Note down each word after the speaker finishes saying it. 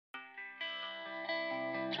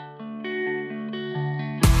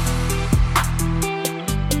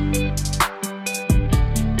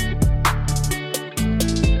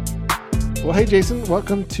Well, hey, Jason,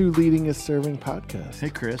 welcome to Leading is Serving podcast. Hey,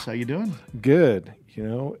 Chris, how you doing? Good. You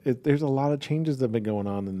know, there's a lot of changes that have been going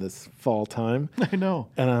on in this fall time. I know.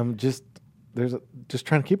 And I'm just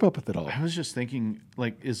trying to keep up with it all. I was just thinking,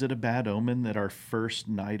 like, is it a bad omen that our first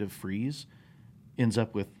night of freeze ends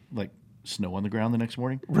up with, like, snow on the ground the next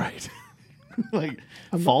morning? Right. Like,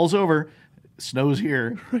 fall's over, snow's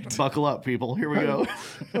here, buckle up, people, here we go.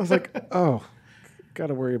 I was like, oh, got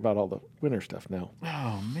to worry about all the winter stuff now.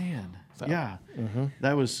 Oh, man. So, yeah. Mm-hmm.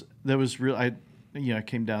 That was real. I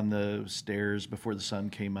came down the stairs before the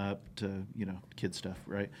sun came up to, kid stuff,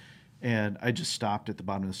 right? And I just stopped at the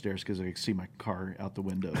bottom of the stairs because I could see my car out the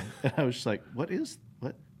window. And I was just like, what? It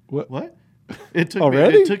took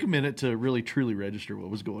it took a minute to really truly register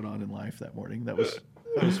what was going on in life that morning. That was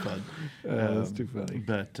fun. That's too funny.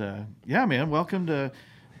 But yeah, man, welcome to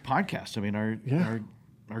podcast. I mean,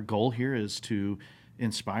 our goal here is to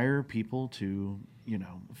inspire people to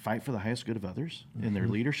fight for the highest good of others in their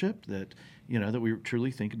leadership. That that we truly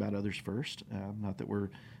think about others first. Not that we're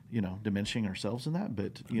diminishing ourselves in that,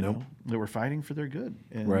 but that we're fighting for their good.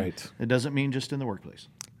 And right. It doesn't mean just in the workplace.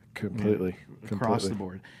 Completely. Across the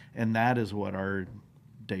board. And that is what our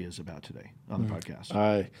day is about today on the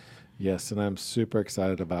podcast. Yes, and I'm super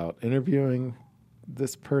excited about interviewing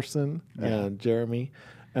this person, Jeremie,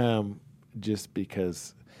 just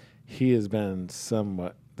because he has been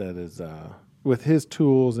somewhat that is with his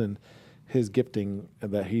tools and his gifting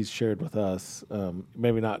that he's shared with us,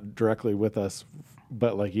 maybe not directly with us,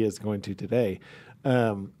 but like he is going to today.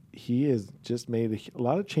 He has just made a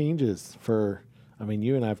lot of changes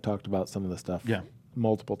you and I have talked about some of the stuff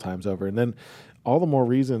multiple times over. And then all the more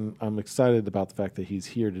reason I'm excited about the fact that he's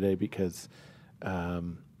here today because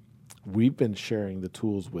we've been sharing the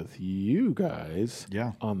tools with you guys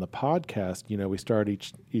on the podcast. We start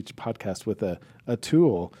each podcast with a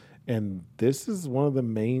tool. And this is one of the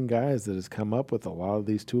main guys that has come up with a lot of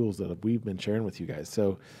these tools that we've been sharing with you guys.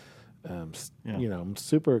 So, I'm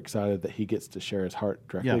super excited that he gets to share his heart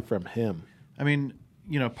directly from him. I mean,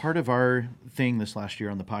 part of our thing this last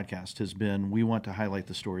year on the podcast has been we want to highlight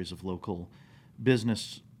the stories of local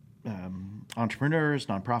business entrepreneurs,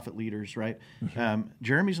 nonprofit leaders, right? Mm-hmm.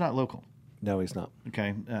 Jeremie's not local. No, he's not.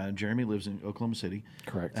 Okay. Jeremie lives in Oklahoma City.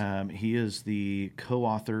 Correct. He is the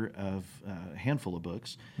co-author of a handful of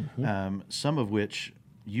books, some of which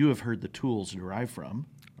you have heard the tools derived from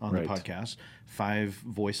on the podcast. 5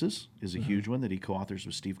 Voices is a huge one that he co-authors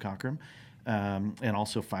with Steve Cockram. And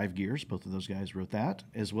also 5 Gears. Both of those guys wrote that,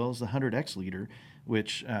 as well as the 100X Leader,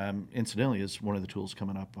 which incidentally is one of the tools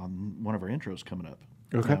coming up on one of our intros coming up.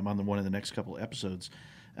 Okay. On one of the next couple of episodes,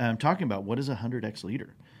 talking about what is a 100X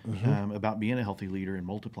leader, about being a healthy leader and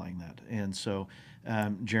multiplying that. And so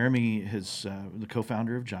Jeremie is the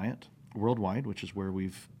co-founder of Giant Worldwide, which is where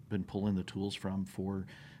we've been pulling the tools from for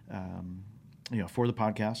the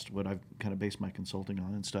podcast, what I've kind of based my consulting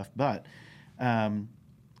on and stuff. But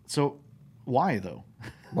so why though?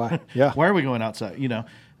 Why? Yeah. Why are we going outside?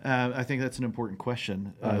 I think that's an important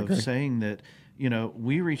question of saying that.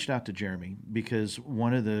 We reached out to Jeremie because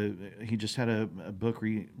he just had a book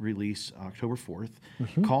release October 4th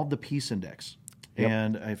called The Peace Index. Yep.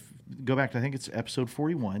 And I go back to, I think it's episode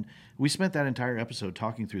 41. We spent that entire episode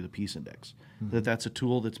talking through the Peace Index, that's a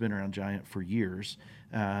tool that's been around Giant for years.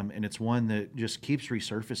 And it's one that just keeps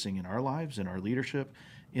resurfacing in our lives, in our leadership,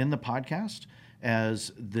 in the podcast,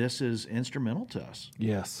 as this is instrumental to us.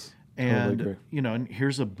 Yes. And, totally agree. And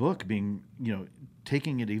here's a book being,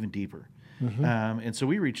 taking it even deeper. And so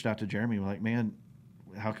we reached out to Jeremie. We're like, man,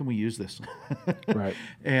 how can we use this? Right.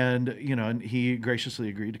 And, and he graciously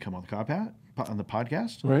agreed to come on the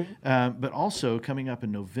podcast. Right. But also coming up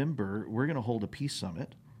in November, we're going to hold a peace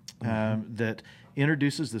summit that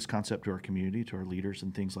introduces this concept to our community, to our leaders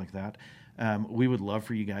and things like that. We would love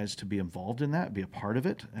for you guys to be involved in that, be a part of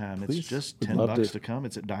it. It's just $10 to come.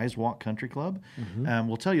 It's at Dyes Walk Country Club.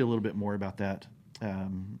 We'll tell you a little bit more about that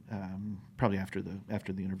probably after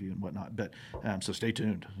the interview and whatnot. But so stay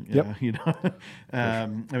tuned. Yep. You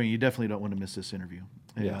definitely don't want to miss this interview.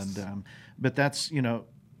 Yes. And but that's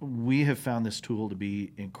we have found this tool to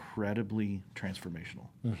be incredibly transformational.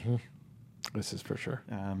 This is for sure.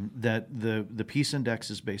 That the Peace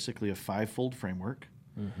Index is basically a 5-fold framework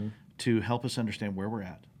to help us understand where we're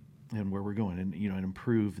at and where we're going, and and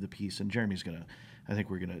improve the peace. And Jeremie's I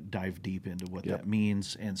think we're going to dive deep into what that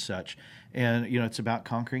means and such. And, it's about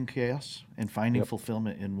conquering chaos and finding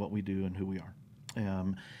fulfillment in what we do and who we are.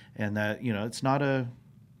 And that,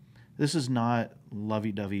 this is not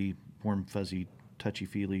lovey-dovey, warm, fuzzy,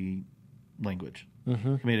 touchy-feely language.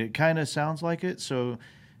 I mean, it kind of sounds like it. So,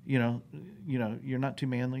 you're not too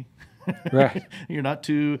manly. Right. You're not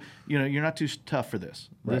too, you're not too tough for this.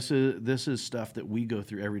 Right. This is stuff that we go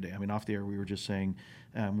through every day. I mean, off the air, we were just saying,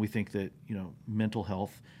 we think that, mental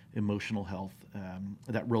health, emotional health,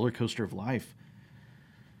 that roller coaster of life,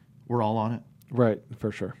 we're all on it. Right.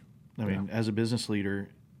 For sure. I mean, as a business leader,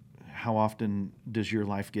 how often does your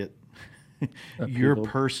life get your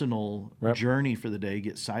personal journey for the day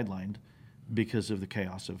get sidelined because of the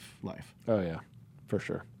chaos of life? Oh yeah, for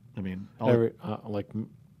sure. I mean,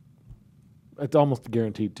 it's almost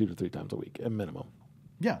guaranteed 2 to 3 times a week at minimum.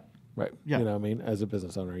 Yeah. Right. Yeah. You know what I mean? As a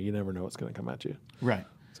business owner, you never know what's going to come at you. Right.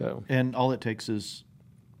 So, and all it takes is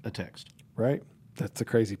a text. Right. That's the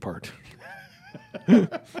crazy part.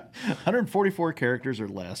 144 characters or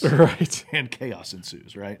less. Right. And chaos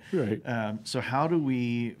ensues. Right. Right. So how do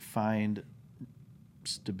we find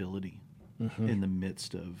stability in the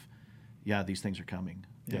midst of, these things are coming.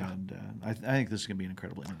 Yeah. And I think this is going to be an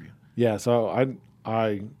incredible interview. Yeah. So I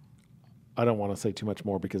don't want to say too much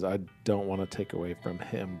more because I don't want to take away from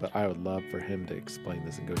him, but I would love for him to explain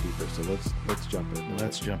this and go deeper. So let's jump in.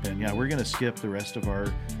 Let's jump in. Yeah, we're going to skip the rest of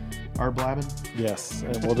our blabbing. Yes,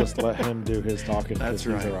 and we'll just let him do his talking. That's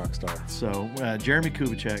right. He's a rock star. So Jeremie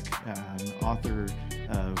Kubicek, author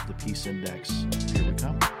of the Peace Index. Here we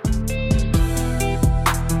come.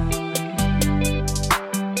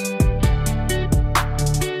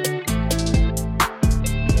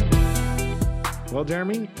 Well,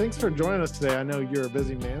 Jeremie, thanks for joining us today. I know you're a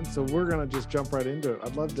busy man, so we're going to just jump right into it.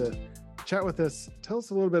 I'd love to chat with us. Tell us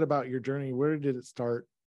a little bit about your journey. Where did it start?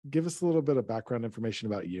 Give us a little bit of background information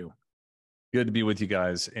about you. Good to be with you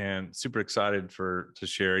guys and super excited to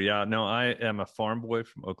share. Yeah, no, I am a farm boy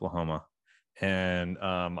from Oklahoma, and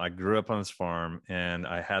I grew up on this farm, and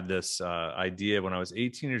I had this idea when I was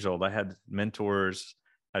 18 years old. I had mentors.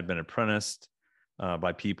 I'd been apprenticed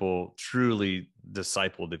by people, truly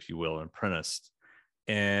discipled, if you will, apprenticed.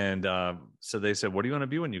 And so they said, what do you want to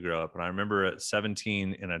be when you grow up? And I remember at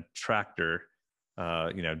 17 in a tractor,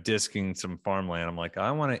 disking some farmland. I'm like,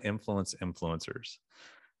 I want to influence influencers.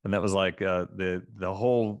 And that was like the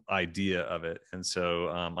whole idea of it. And so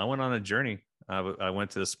I went on a journey. I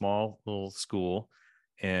went to a small little school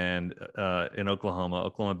and in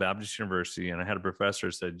Oklahoma Baptist University. And I had a professor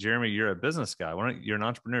who said, Jeremie, you're a business guy. You're an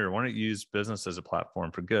entrepreneur. Why don't you use business as a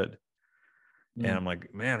platform for good? And I'm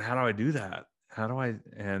like, man, how do I do that?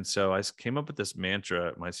 And so I came up with this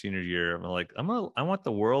mantra my senior year. I'm like, I want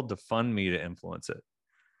the world to fund me to influence it.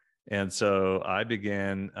 And so I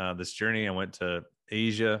began this journey. I went to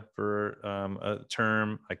Asia for a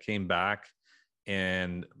term. I came back,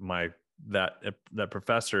 and that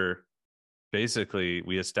professor, basically,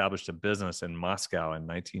 we established a business in Moscow in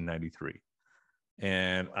 1993.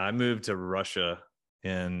 And I moved to Russia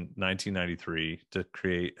in 1993 to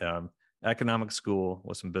create economic school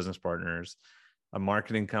with some business partners, a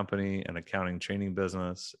marketing company, an accounting training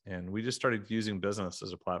business. And we just started using business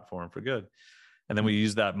as a platform for good. And then we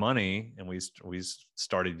used that money and we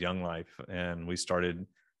started Young Life, and we started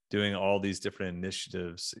doing all these different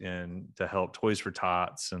initiatives to help Toys for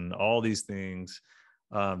Tots and all these things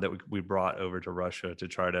that we brought over to Russia to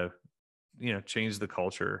try to, change the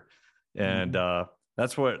culture. And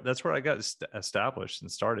that's where I got established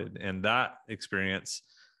and started. And that experience,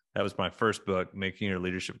 that was my first book, Making Your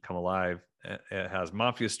Leadership Come Alive. It has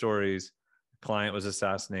mafia stories. Client was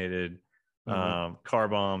assassinated, car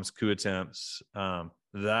bombs, coup attempts.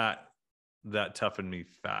 That toughened me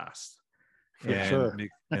fast. Sure.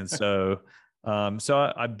 And so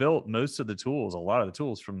I built most of the tools, a lot of the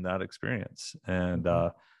tools from that experience, and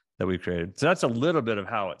that we created. So that's a little bit of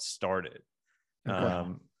how it started. Okay.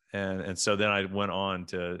 And so then I went on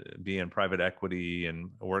to be in private equity and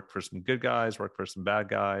work for some good guys, work for some bad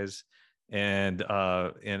guys, and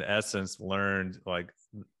in essence learned like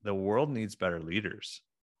the world needs better leaders.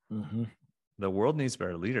 The world needs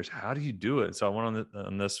better leaders. How do you do it? So I went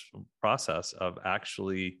on this process of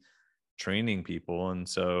actually training people. And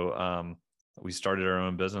so we started our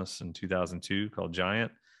own business in 2002 called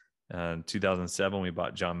Giant. In 2007, we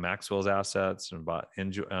bought John Maxwell's assets and bought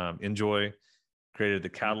Enjoy, created the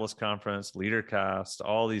Catalyst Conference, LeaderCast,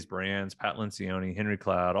 all these brands, Pat Lencioni, Henry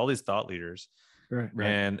Cloud, all these thought leaders.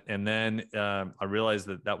 Right. And then I realized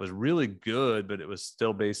that was really good, but it was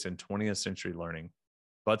still based in 20th century learning.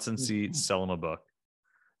 Butts and seats, sell them a book,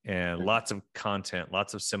 and lots of content,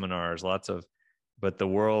 lots of seminars, but the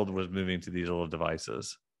world was moving to these little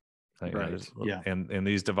devices. Right. Yeah. And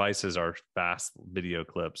these devices are fast video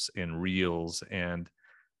clips and reels and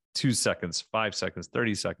 2 seconds, 5 seconds,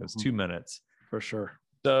 30 seconds, 2 minutes. For sure.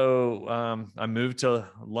 So I moved to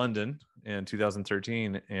London in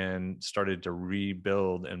 2013 and started to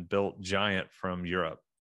rebuild and built Giant from Europe.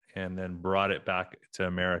 and then brought it back to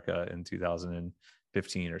America in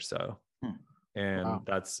 2015 or so. And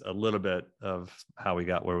that's a little bit of how we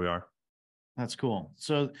got where we are. That's cool.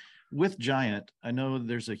 So with Giant, I know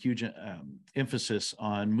there's a huge emphasis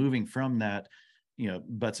on moving from that,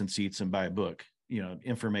 butts and seats and buy a book,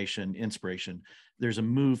 information, inspiration. There's a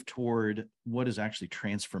move toward what is actually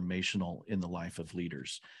transformational in the life of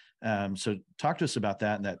leaders. So talk to us about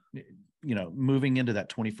that, and that, moving into that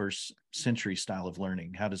 21st century style of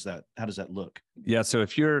learning. How does that look? Yeah. So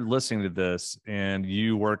if you're listening to this and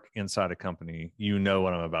you work inside a company, you know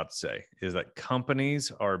what I'm about to say is that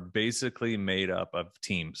companies are basically made up of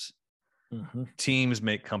teams. Mm-hmm. Teams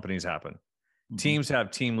make companies happen. Mm-hmm. Teams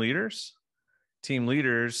have team leaders. Team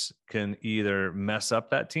leaders can either mess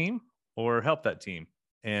up that team or help that team.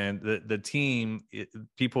 And the team,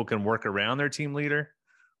 people can work around their team leader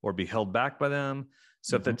or be held back by them.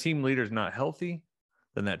 So if the team leader is not healthy,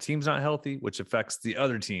 then that team's not healthy, which affects the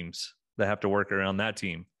other teams that have to work around that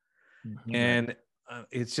team. Mm-hmm. And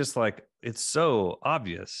it's just like, it's so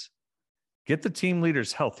obvious. Get the team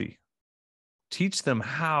leaders healthy. Teach them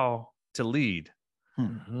how to lead.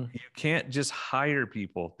 Mm-hmm. You can't just hire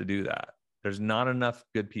people to do that. There's not enough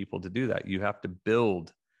good people to do that. You have to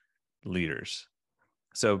build leaders.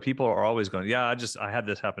 So people are always going, I had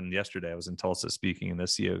this happen yesterday. I was in Tulsa speaking, and the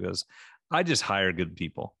CEO goes, I just hire good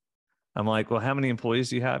people. I'm like, well, how many employees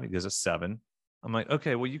do you have? He goes, 7. I'm like,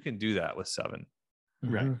 okay, well, you can do that with 7.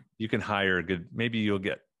 Right. You can hire maybe you'll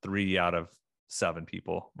get 3 out of 7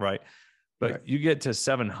 people. Right. But you get to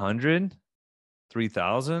 700,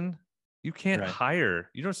 3,000, you can't hire,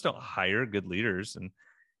 you just don't hire good leaders, and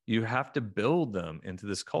you have to build them into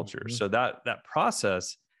this culture. Mm-hmm. So that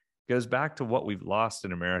process goes back to what we've lost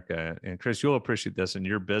in America. And Chris, you'll appreciate this in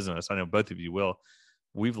your business. I know both of you will.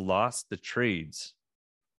 We've lost the trades.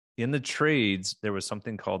 In the trades, there was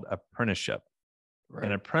something called apprenticeship. Right.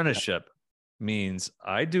 An apprenticeship means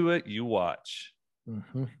I do it, you watch.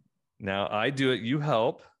 Mm-hmm. Now I do it, you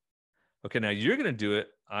help. Okay, now you're going to do it,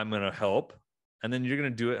 I'm going to help. And then you're going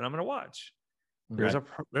to do it, and I'm going to watch.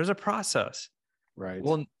 There's a process. Right.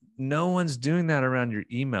 Well, no one's doing that around your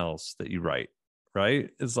emails that you write. Right.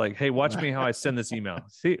 It's like, hey, watch me how I send this email.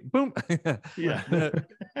 See, boom. Yeah.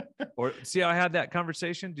 Or see how I had that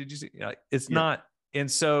conversation. Did you see? It's not.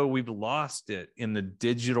 And so we've lost it in the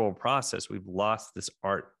digital process. We've lost this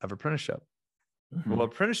art of apprenticeship. Mm-hmm. Well,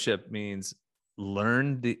 apprenticeship means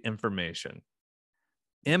learn the information,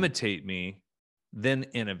 imitate me, then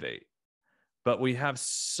innovate. But we have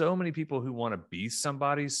so many people who want to be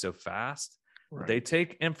somebody so fast. Right. They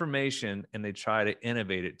take information and they try to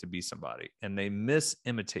innovate it to be somebody, and they miss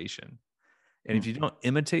imitation. And if you don't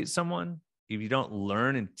imitate someone, if you don't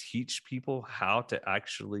learn and teach people how to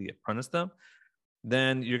actually apprentice them,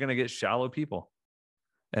 then you're going to get shallow people.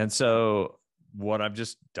 And so what I've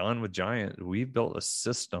just done with Giant, we've built a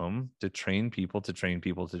system to train people, to train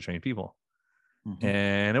people, to train people. Mm-hmm.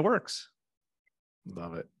 And it works.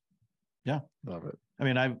 Love it. Yeah. Love it. I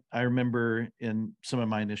mean, I remember in some of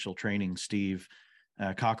my initial training, Steve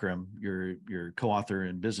Cockram, your co-author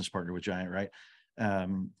and business partner with Giant, right?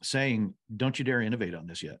 Saying, don't you dare innovate on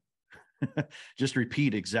this yet. Just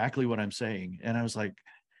repeat exactly what I'm saying. And I was like,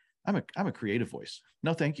 I'm a creative voice.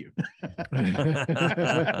 No, thank you.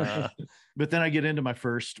 But then I get into my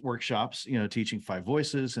first workshops, teaching 5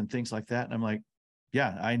 voices and things like that. And I'm like,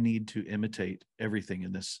 yeah, I need to imitate everything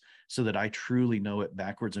in this so that I truly know it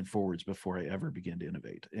backwards and forwards before I ever begin to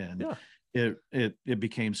innovate. And it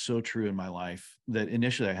became so true in my life that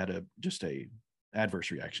initially I had just a adverse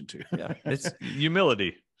reaction to. Yeah, it's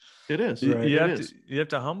humility. It is. Right? You have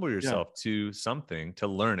to humble yourself to something to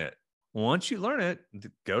learn it. Once you learn it,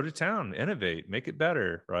 go to town, innovate, make it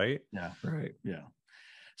better. Right. Yeah. Right. Yeah.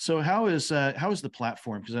 So how is the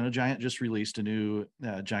platform? Because I know Giant just released a new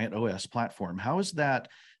Giant OS platform. How is that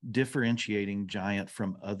differentiating Giant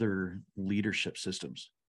from other leadership systems?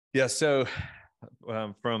 Yeah. So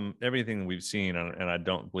from everything we've seen, and I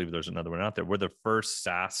don't believe there's another one out there, we're the first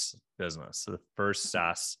SaaS business, the first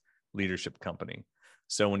SaaS leadership company.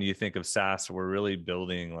 So when you think of SaaS, we're really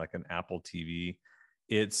building like an Apple TV.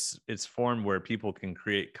 It's formed where people can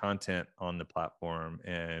create content on the platform,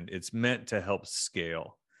 and it's meant to help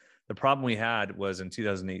scale. The problem we had was in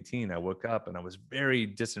 2018, I woke up and I was very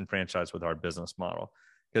disenfranchised with our business model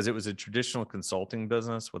because it was a traditional consulting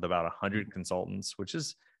business with about 100 consultants, which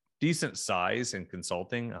is decent size in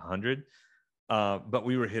consulting, 100. But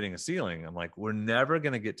we were hitting a ceiling. I'm like, we're never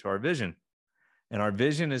going to get to our vision. And our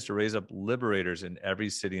vision is to raise up liberators in every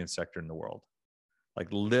city and sector in the world. Like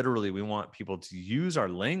literally, we want people to use our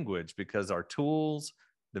language because our tools,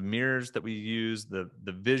 the mirrors that we use, the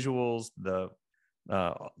visuals,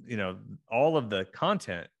 all of the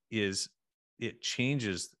content it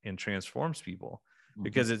changes and transforms people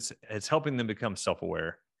because it's helping them become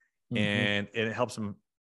self-aware and it helps them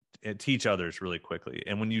teach others really quickly.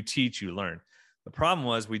 And when you teach, you learn. The problem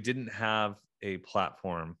was we didn't have a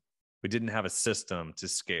platform. We didn't have a system to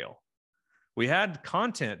scale. We had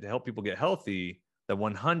content to help people get healthy, the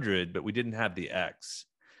 100, but we didn't have the X.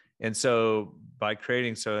 And so by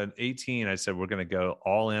creating, so at 18, I said, we're going to go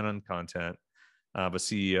all in on content. A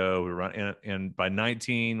CEO, we run, and by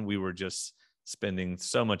 19, we were just spending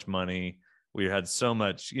so much money. We had so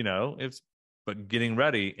much, but getting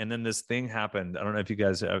ready. And then this thing happened. I don't know if you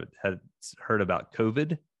guys had heard about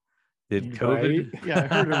COVID. Did COVID? Right. Yeah,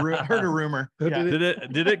 I heard a rumor. Yeah.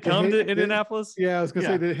 Did it come to Indianapolis? Yeah, I was gonna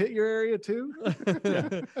say, did it hit your area too?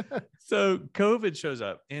 So COVID shows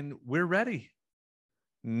up, and we're ready.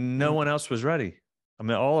 No one else was ready. I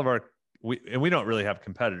mean, all of we don't really have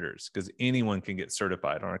competitors because anyone can get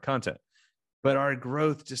certified on our content, but our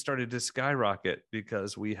growth just started to skyrocket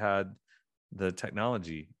because we had the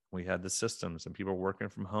technology, we had the systems, and people were working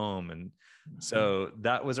from home. And so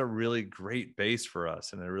that was a really great base for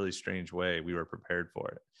us in a really strange way. We were prepared for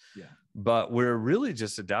it. Yeah. But we're really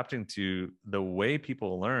just adapting to the way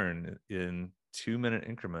people learn in 2-minute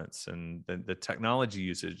increments and the technology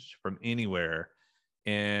usage from anywhere.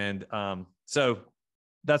 And so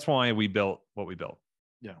that's why we built what we built.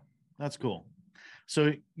 Yeah, that's cool.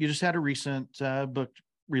 So you just had a recent book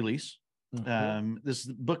release. This is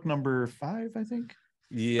book number 5, I think.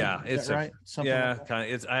 Yeah, it's right. Something yeah, like kind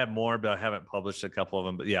of. It's I have more, but I haven't published a couple of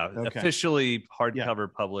them. But yeah, Okay. officially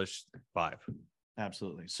hardcover published 5.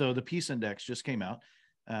 Absolutely. So the Peace Index just came out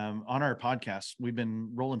on our podcast. We've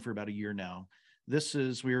been rolling for about a year now.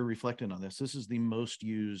 We were reflecting on this. This is the most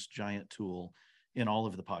used giant tool in all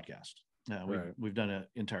of the podcast. We've done an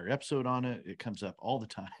entire episode on it. It comes up all the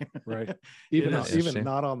time. Right. Even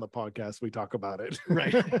not on the podcast, we talk about it.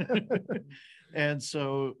 Right. And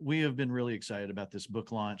so we have been really excited about this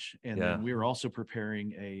book launch. And then we were also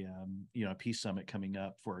preparing a Peace Summit coming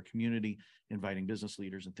up for our community, inviting business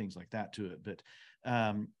leaders and things like that to it. But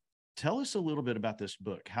tell us a little bit about this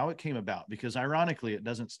book, how it came about, because ironically,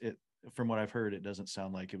 from what I've heard, it doesn't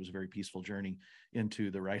sound like it was a very peaceful journey into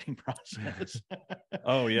the writing process.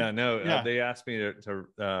 Oh yeah, no. They asked me to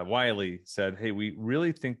Wiley said, "Hey, we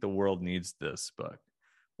really think the world needs this book,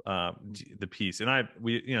 the Peace." And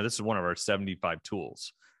this is one of our 75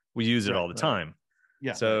 tools. We use it all the time.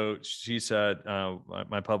 Yeah. So she said,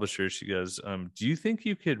 my publisher, she goes, "Do you think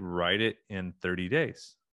you could write it in 30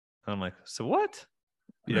 days?" I'm like, "So what?"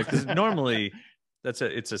 Because normally it's a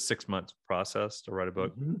 6-month process to write a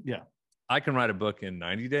book. Yeah. I can write a book in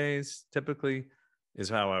 90 days, typically, is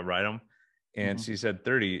how I write them. And she said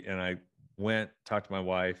 30. And I talked to my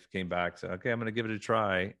wife, came back, said, "Okay, I'm going to give it a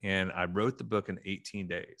try." And I wrote the book in 18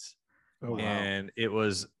 days. Oh, wow. And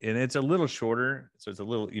it's a little shorter. So it's a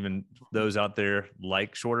little, even those out there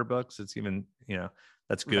like shorter books, it's even,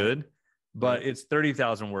 that's good. Right. But it's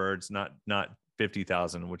 30,000 words, not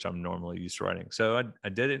 50,000, which I'm normally used to writing. So I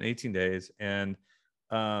did it in 18 days. And,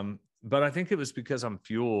 but I think it was because I'm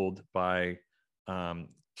fueled by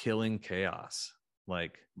killing chaos,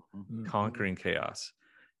 like conquering chaos.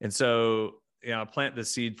 And so, I plant the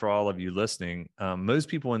seed for all of you listening. Most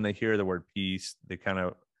people, when they hear the word peace, they kind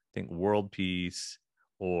of think world peace,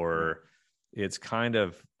 or it's kind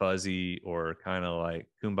of fuzzy, or kind of like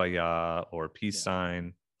kumbaya or peace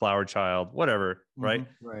sign, flower child, whatever. Right.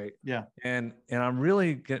 Right. Yeah. And I'm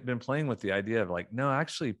really been playing with the idea of like, no,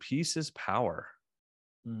 actually peace is power.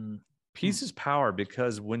 Peace is power,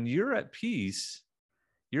 because when you're at peace,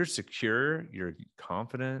 you're secure, you're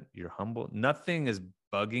confident, you're humble. Nothing is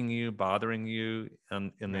bugging you, bothering you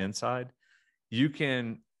in the inside. You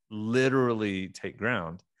can literally take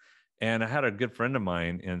ground. And I had a good friend of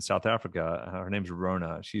mine in South Africa. Her name's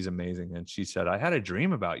Rona. She's amazing. And she said, "I had a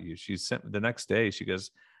dream about you." She sent the next day. She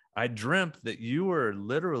goes, "I dreamt that you were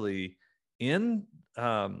literally in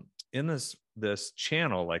this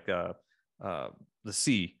channel, like the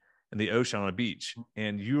sea and the ocean on a beach,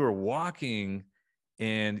 and you were walking,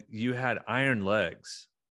 and you had iron legs,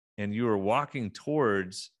 and you were walking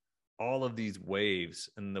towards all of these waves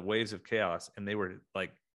and the waves of chaos, and they were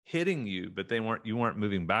like hitting you, but you weren't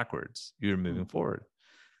moving backwards, you were moving forward."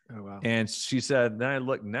 Oh, wow. And she said, "Then I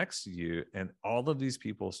looked next to you, and all of these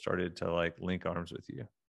people started to like link arms with you,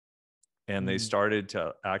 and they started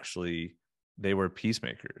to they were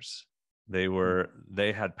peacemakers.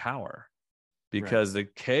 They had power because the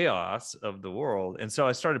chaos of the world." And so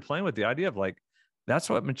I started playing with the idea of like, that's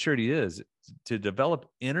what maturity is, to develop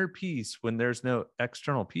inner peace when there's no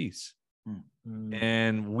external peace.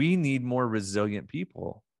 And we need more resilient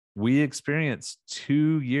people. We experienced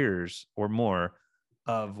 2 years or more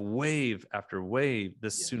of wave after wave, the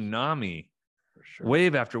tsunami, For sure.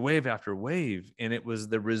 wave after wave after wave. And it was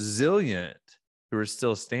the resilient who are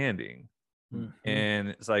still standing. Mm-hmm. And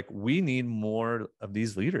it's like, we need more of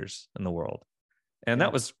these leaders in the world. And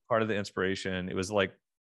that was part of the inspiration. It was like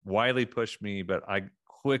Wiley pushed me, but I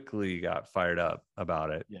quickly got fired up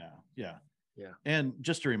about it. Yeah. And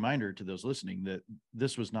just a reminder to those listening that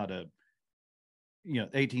this was not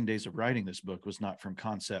 18 days of writing this book was not from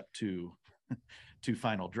concept to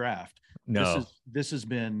final draft. No, this has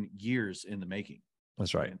been years in the making.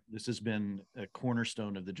 that's right. This has been a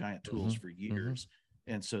cornerstone of the Giant Tools for years.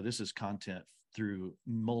 And so this is content through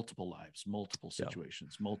multiple lives, multiple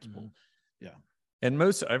situations, multiple. Yeah. And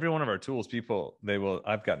every one of our tools,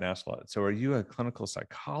 I've gotten asked a lot. So are you a clinical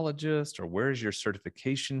psychologist, or where's your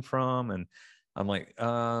certification from? And I'm like,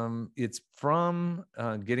 it's from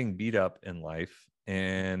getting beat up in life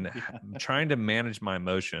and trying to manage my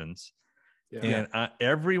emotions. Yeah. And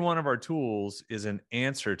every one of our tools is an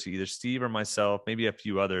answer to either Steve or myself, maybe a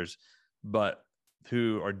few others, but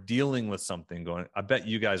who are dealing with something going, I bet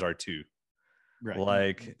you guys are too. Right.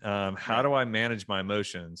 Like, how do I manage my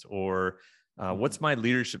emotions? Or what's my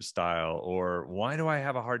leadership style? Or why do I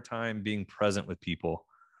have a hard time being present with people?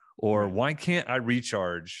 Or why can't I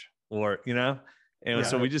recharge? Or, and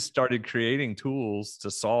so we just started creating tools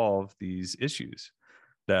to solve these issues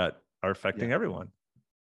that are affecting everyone.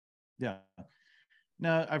 Yeah.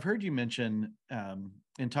 Now, I've heard you mention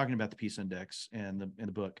in talking about the Peace Index and in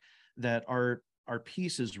the book that our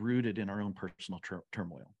peace is rooted in our own personal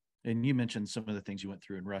turmoil. And you mentioned some of the things you went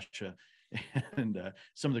through in Russia and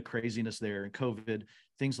some of the craziness there and COVID,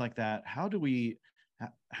 things like that.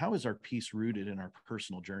 How is our peace rooted in our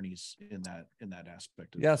personal journeys in that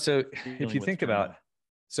aspect? So if you think about,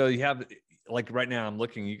 so you have, like right now I'm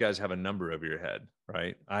looking, you guys have a number over your head,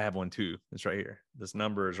 right? I have one too. It's right here. This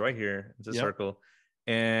number is right here. It's a circle.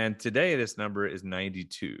 And today this number is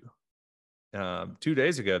 92. 2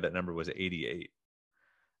 days ago, that number was 88.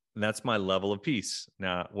 And that's my level of peace.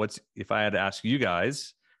 Now, if I had to ask you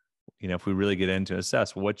guys, if we really get into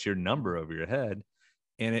assess, what's your number over your head?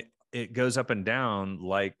 And it goes up and down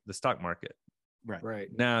like the stock market. Right.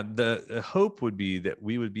 Now, the hope would be that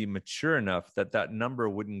we would be mature enough that number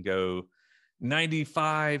wouldn't go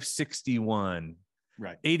 95, 61,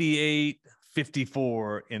 88,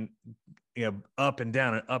 54, and up and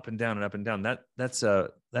down and up and down and up and down.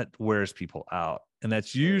 That wears people out. And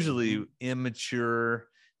that's usually immature.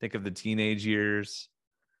 Think of the teenage years.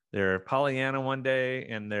 They're Pollyanna one day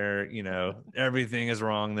and they're, everything is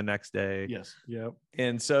wrong the next day. Yes. Yep.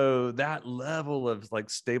 And so that level of like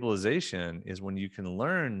stabilization is when you can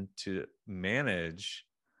learn to manage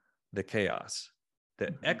the chaos,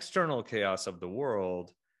 the external chaos of the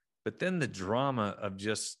world, but then the drama of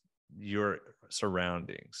just your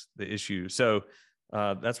surroundings, the issue. So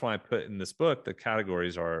that's why I put in this book, the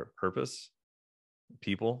categories are purpose,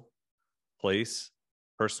 people, place,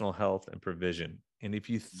 personal health, and provision. And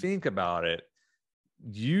if you think about it,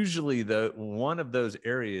 usually one of those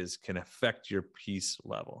areas can affect your peace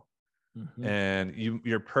level. And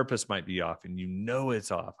your purpose might be off and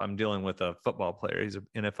it's off. I'm dealing with a football player. He's an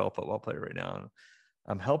NFL football player right now. And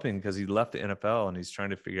I'm helping because he left the NFL and he's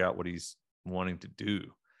trying to figure out what he's wanting to do.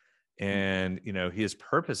 And, his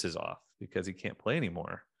purpose is off because he can't play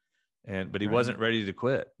anymore. But he wasn't ready to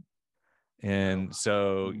quit. And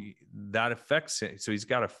so that affects it. So he's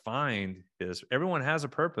got to find everyone has a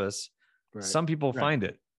purpose. Right. Some people find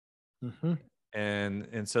it.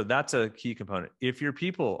 And so that's a key component. If your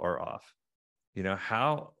people are off,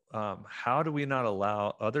 how do we not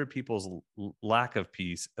allow other people's lack of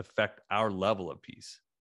peace affect our level of peace?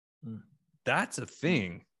 That's a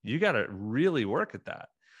thing. You got to really work at that.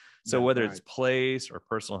 So whether it's place or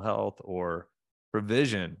personal health or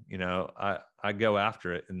provision, I go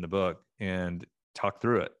after it in the book and talk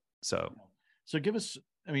through it. So give us,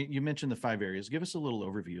 you mentioned the 5 areas. Give us a little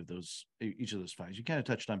overview of each of those 5. You kind of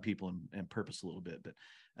touched on people and purpose a little bit, but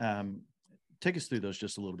take us through those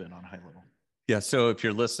just a little bit on a high level. Yeah. So if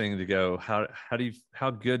you're listening to go,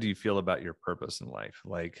 how good do you feel about your purpose in life?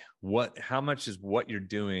 Like how much is what you're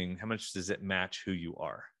doing? How much does it match who you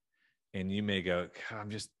are? And you may go, I'm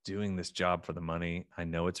just doing this job for the money. I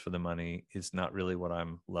know it's for the money. It's not really what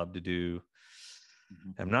I'm love to do.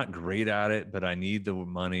 I'm not great at it, but I need the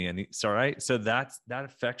money. So that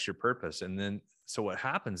affects your purpose. And then, so what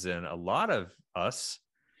happens then, a lot of us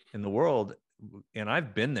in the world, and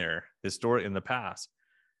I've been there historically in the past,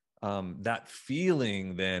 that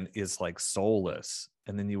feeling then is like soulless.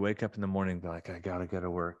 And then you wake up in the morning and be like, I got to go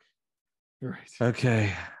to work. Right.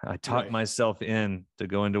 Okay. I talked myself in to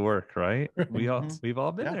go into work, right? We've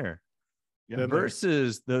all been there. Yeah.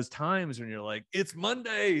 Versus those times when you're like, it's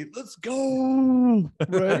Monday, let's go.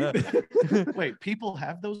 Right. Wait, people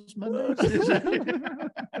have those Mondays?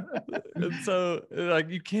 And so like,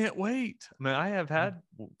 you can't wait. I mean, I have had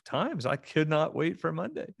times I could not wait for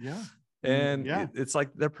Monday. Yeah. And Yeah. it's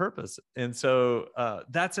like their purpose. And so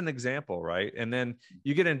that's an example, right? And then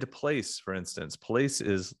you get into place, for instance. Place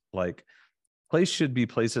should be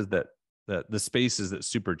places that the spaces that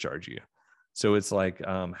supercharge you. So it's like,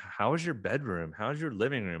 how is your bedroom? How's your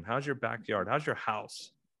living room? How's your backyard? How's your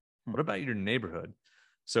house? What about your neighborhood?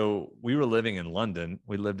 So we were living in London.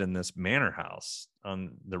 We lived in this manor house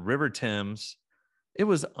on the River Thames. It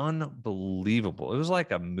was unbelievable. It was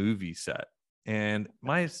like a movie set. And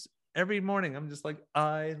every morning I'm just like,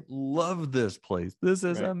 I love this place. This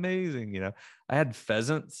is amazing. You know, I had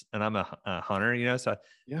pheasants, and I'm a hunter, you know, so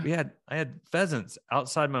I had pheasants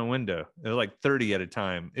outside my window. It was like 30 at a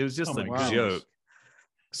time. It was just a joke.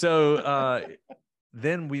 So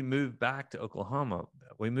then we moved back to Oklahoma.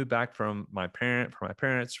 We moved back from my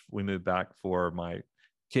parents. We moved back for my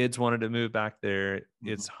kids wanted to move back there.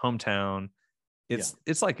 It's hometown.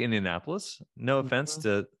 It's like Indianapolis. No offense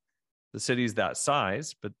to the cities that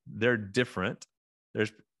size, but they're different.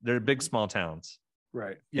 They're big, small towns.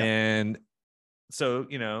 Right. Yeah. And so,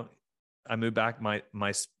 you know, I moved back. My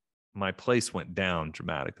place went down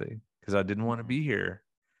dramatically because I didn't want to be here.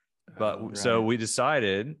 But so we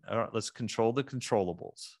decided, all right, let's control the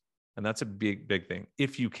controllables. And that's a big, big thing,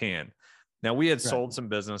 if you can. Now, we had sold some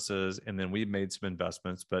businesses, and then we made some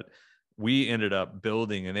investments, but we ended up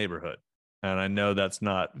building a neighborhood. And I know that's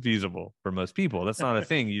not feasible for most people. That's not a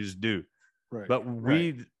thing you just do. Right. But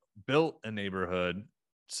we built a neighborhood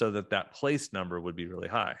so that place number would be really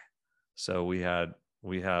high. So we have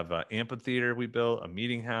an amphitheater we built, a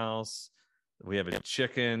meeting house. We have a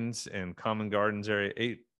chickens and common gardens area,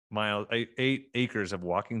 8 acres of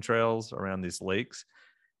walking trails around these lakes.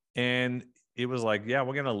 And it was like, yeah,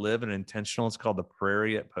 we're going to live an intentional. It's called the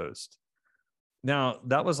Prairie at Post. Now,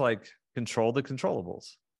 that was like control the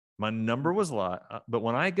controllables. My number was a lot, but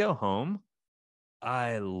when I go home,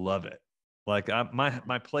 I love it. Like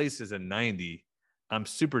my place is a 90. I'm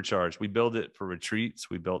supercharged. We build it for retreats.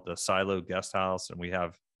 We built a silo guest house, and we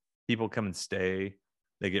have people come and stay.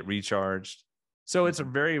 They get recharged. So it's a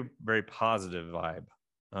very, very positive vibe.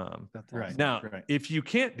 Now, if you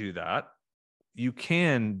can't do that, you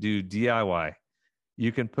can do DIY.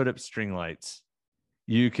 You can put up string lights.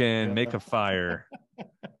 You can make a fire.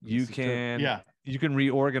 You can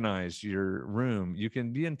reorganize your room. You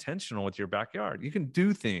can be intentional with your backyard. You can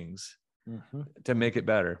do things to make it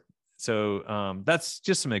better. So that's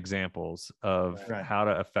just some examples of how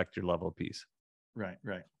to affect your level of peace. Right.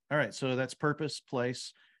 All right. So that's purpose,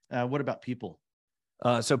 place. What about people?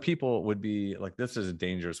 So people would be like, this is a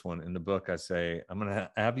dangerous one. In the book, I say, I'm going to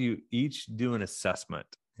have you each do an assessment,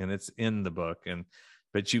 and it's in the book.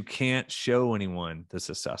 But you can't show anyone this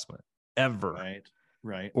assessment ever.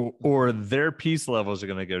 Right. Or their peace levels are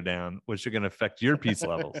going to go down, which are going to affect your peace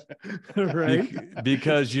levels.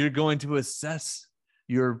 Because you're going to assess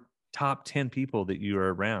your top 10 people that you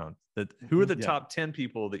are around. Who are the top 10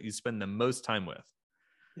 people that you spend the most time with?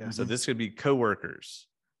 Yeah. So this could be coworkers.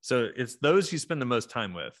 So it's those you spend the most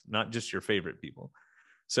time with, not just your favorite people.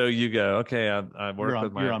 So you go, okay, I work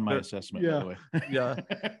with you're on my assessment, by the way. Yeah.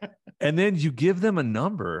 And then you give them a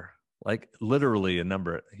number, like literally a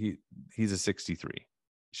number. He's a 63.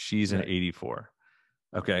 She's an 84.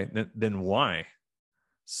 Okay. Then why?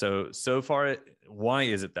 So far, why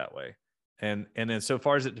is it that way? And then so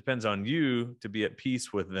far as it depends on you to be at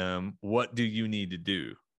peace with them, what do you need to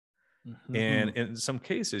do? And in some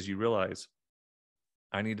cases you realize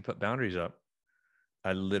I need to put boundaries up.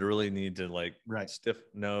 I literally need to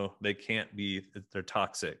no, they can't be, they're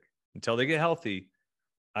toxic. Until they get healthy,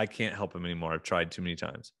 I can't help them anymore. I've tried too many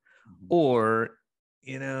times. Or,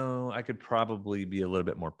 I could probably be a little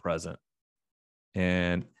bit more present.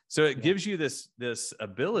 And so it gives you this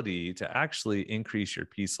ability to actually increase your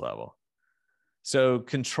peace level. So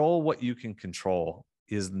control what you can control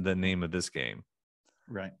is the name of this game.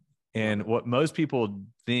 Right. And what most people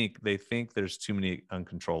think there's too many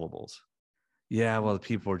uncontrollables. Yeah, well,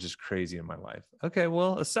 people are just crazy in my life. Okay,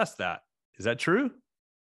 well, assess that. Is that true?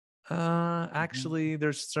 Actually,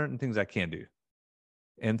 there's certain things I can do.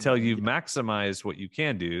 Until you've maximized what you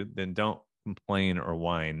can do, then don't complain or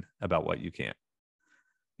whine about what you can't.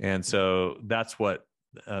 And so that's what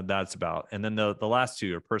that's about. And then the last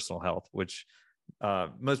two are personal health, which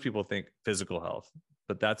most people think physical health,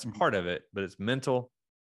 but that's part of it. But it's mental,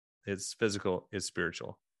 it's physical, it's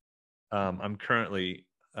spiritual. I'm currently,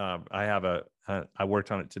 I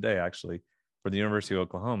worked on it today, actually. for the University of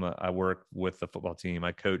Oklahoma, I work with the football team.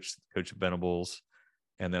 I coach Venables,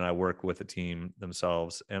 and then I work with the team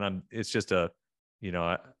themselves. And it's just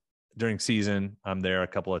during season, I'm there a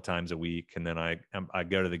couple of times a week, and then I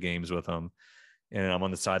go to the games with them, and I'm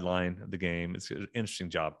on the sideline of the game. It's an interesting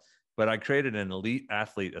job. But I created an elite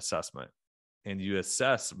athlete assessment, and you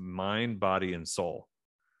assess mind, body, and soul,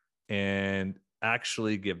 and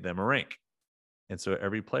actually give them a rank. And so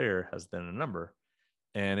every player has then a number.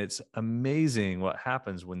 And it's amazing what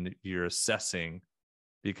happens when you're assessing,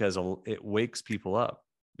 because it wakes people up,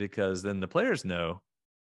 because then the players know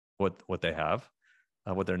what they have,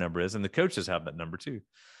 what their number is, and the coaches have that number too.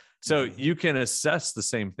 So you can assess the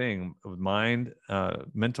same thing with mind,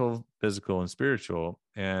 mental, physical, and spiritual.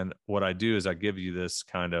 And what I do is I give you this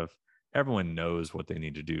kind of, everyone knows what they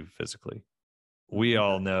need to do physically. We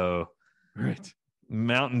all know, right?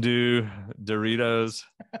 Mountain Dew, Doritos.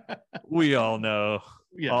 We all know,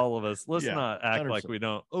 all of us. Let's not act 100%. Like we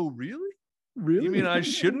don't. Oh, really? Really? You mean I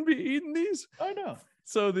shouldn't be eating these? I know.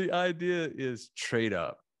 So the idea is trade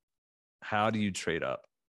up. How do you trade up?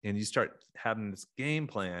 And you start having this game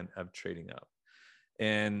plan of trading up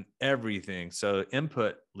and everything. So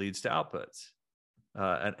input leads to outputs.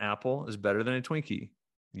 An apple is better than a Twinkie.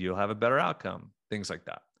 You'll have a better outcome, things like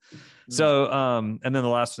that. So, and then the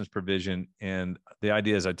last one is provision. And the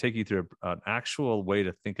idea is I take you through an actual way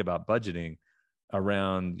to think about budgeting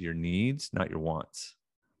around your needs, not your wants.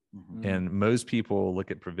 Mm-hmm. And most people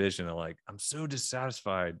look at provision and like, I'm so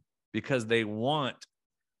dissatisfied because they want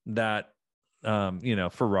that,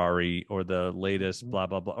 Ferrari or the latest blah,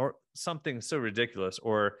 blah, blah, or something so ridiculous.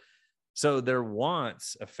 Or so their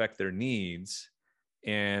wants affect their needs.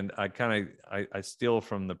 And I steal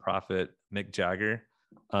from the prophet Mick Jagger.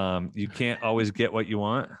 You can't always get what you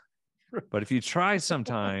want, but if you try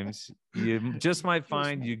sometimes, you just might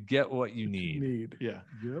find you get what you need. Yeah.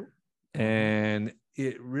 Yep. And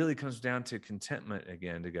it really comes down to contentment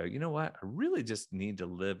again, to go, you know what? I really just need to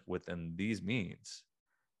live within these means,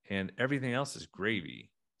 and everything else is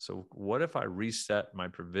gravy. So what if I reset my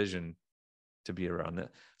provision to be around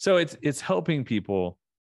that? So it's helping people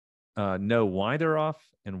know why they're off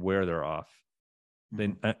and where they're off.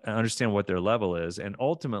 They understand what their level is. And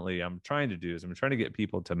ultimately, I'm trying to get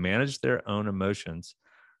people to manage their own emotions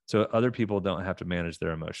so other people don't have to manage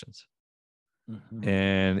their emotions. Mm-hmm.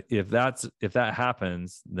 And if that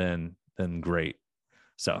happens, then great.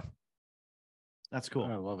 So that's cool.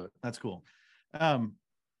 I love it. That's cool.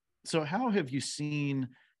 So how have you seen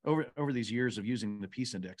over these years of using the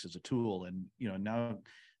Peace Index as a tool, and now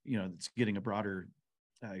it's getting a broader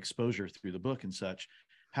exposure through the book and such?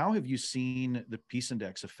 How have you seen the Peace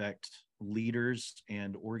Index affect leaders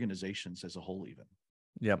and organizations as a whole even?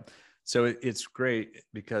 Yeah. So it's great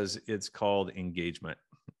because it's called engagement.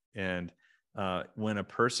 And when a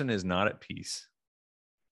person is not at peace,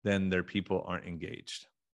 then their people aren't engaged.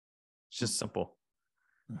 It's just simple.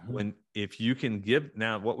 Mm-hmm. If you can give,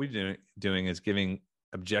 now what we're doing is giving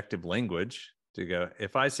objective language to go.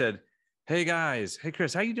 If I said, hey guys, hey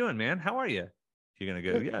Chris, how you doing, man? How are you? You're going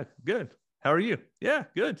to go, yeah, good. How are you? Yeah,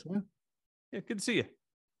 good. Yeah, good to see you.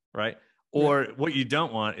 Right. Or what you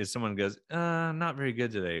don't want is someone goes, not very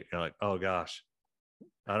good today. You're like, oh gosh,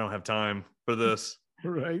 I don't have time for this.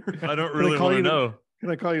 Right. I don't really want to know. Can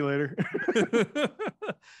I call you later?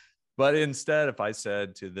 But instead, if I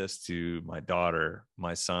said to my daughter,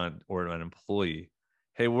 my son, or an employee,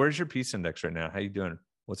 hey, where's your Peace Index right now? How you doing?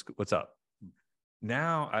 What's up?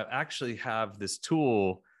 Now I actually have this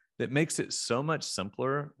tool that makes it so much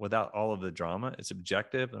simpler without all of the drama. It's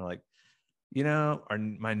objective. And like, are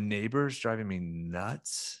my neighbors driving me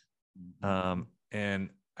nuts? And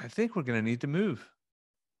I think we're going to need to move.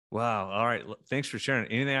 Wow. All right. Thanks for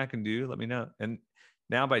sharing. Anything I can do, let me know. And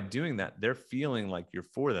now by doing that, they're feeling like you're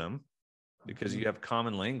for them because you have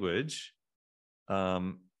common language.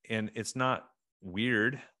 And it's not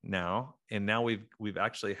weird now. And now we've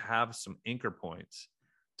actually have some anchor points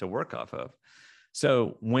to work off of.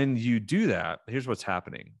 So when you do that, here's what's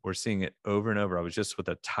happening. We're seeing it over and over. I was just with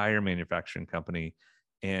a tire manufacturing company,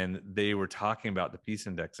 and they were talking about the Peace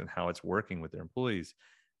Index and how it's working with their employees.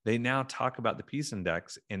 They now talk about the Peace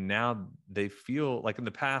Index, and now they feel like in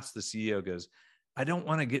the past, the CEO goes, I don't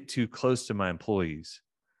want to get too close to my employees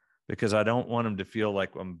because I don't want them to feel like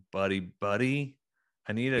I'm buddy.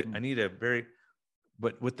 I need a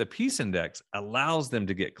but with the Peace Index allows them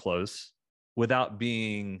to get close without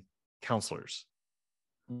being counselors.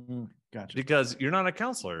 Gotcha. Because you're not a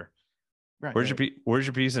counselor. Right. Where's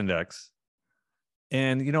your Peace Index?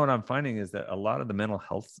 And what I'm finding is that a lot of the mental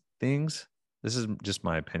health things, this is just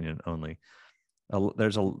my opinion only,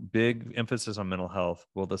 there's a big emphasis on mental health.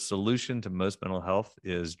 Well, the solution to most mental health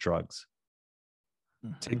is drugs.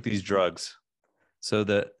 take these drugs. So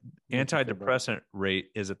the antidepressant rate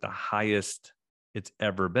is at the highest it's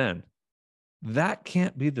ever been. That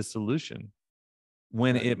can't be the solution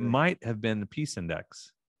when it might have been the peace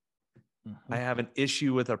index. I have an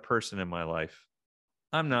issue with a person in my life.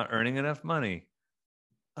 I'm not earning enough money.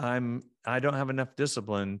 I don't have enough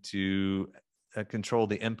discipline to control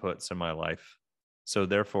the inputs in my life. So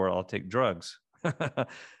therefore I'll take drugs.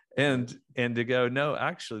 and to go, no,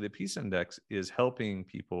 actually the peace index is helping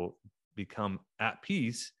people become at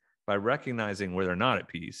peace by recognizing where they're not at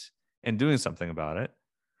peace and doing something about it.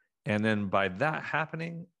 And then by that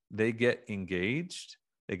happening, they get engaged,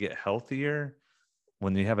 they get healthier.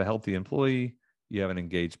 When you have a healthy employee, you have an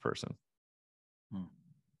engaged person.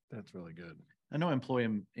 That's really good. I know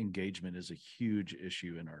employee engagement is a huge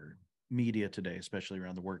issue in our media today, especially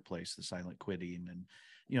around the workplace, the silent quitting and,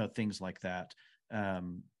 things like that.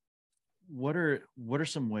 What are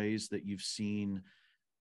some ways that you've seen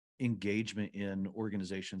engagement in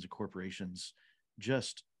organizations and corporations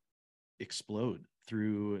just explode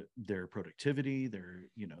through their productivity, their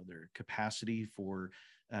capacity for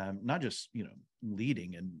not just,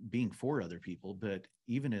 leading and being for other people, but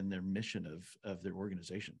even in their mission of their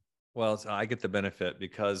organization? Well, so I get the benefit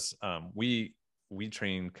because we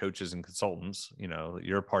train coaches and consultants.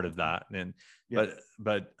 You're a part of that,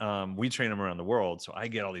 but we train them around the world. So I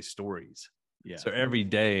get all these stories. Yeah. So every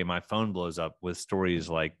day my phone blows up with stories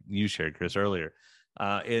like you shared, Chris, earlier.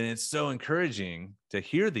 And it's so encouraging to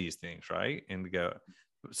hear these things, right? And to go,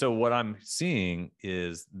 so what I'm seeing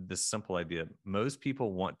is this simple idea. Most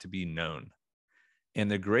people want to be known. And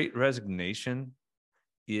the Great Resignation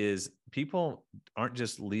is people aren't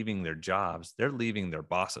just leaving their jobs, they're leaving their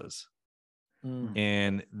bosses.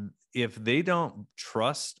 And if they don't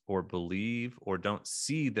trust or believe or don't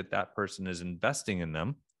see that person is investing in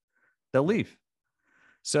them, they'll leave.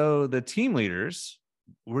 So the team leaders,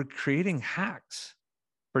 we're creating hacks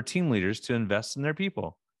for team leaders to invest in their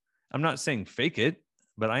people. I'm not saying fake it,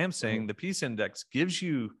 but I am saying the peace index gives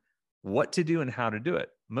you what to do and how to do it.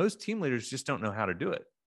 Most team leaders just don't know how to do it.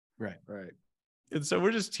 Right. And so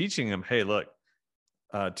we're just teaching them, hey, look,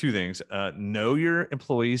 two things. Know your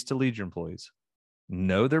employees to lead your employees.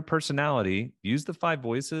 Know their personality. Use the 5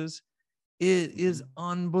 voices. It is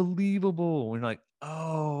unbelievable. We're like,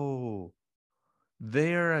 oh,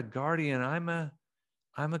 they're a guardian. I'm a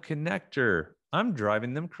connector. I'm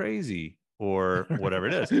driving them crazy or whatever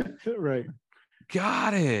it is. Right.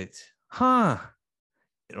 Got it. Huh.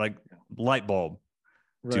 Like light bulb.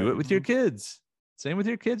 Right. Do it with your kids. Same with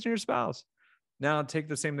your kids and your spouse. Now take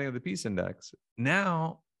the same thing with the peace index.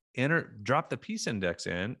 Now drop the peace index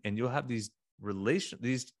in, and you'll have these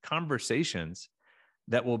conversations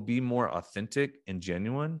that will be more authentic and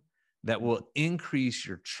genuine, that will increase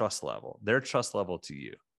your trust level, their trust level to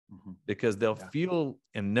you, because they'll feel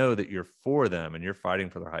and know that you're for them and you're fighting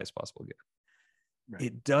for their highest possible good. Right.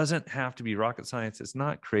 It doesn't have to be rocket science. It's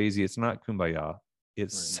not crazy. It's not kumbaya.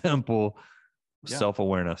 It's simple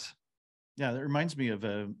self-awareness. Yeah, that reminds me of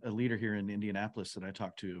a leader here in Indianapolis that I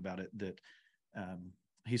talked to about it, that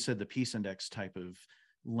he said the peace index type of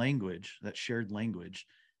language, that shared language,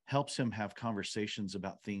 helps him have conversations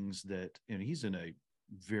about things that, he's in a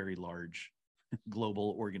very large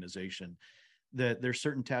global organization, that there's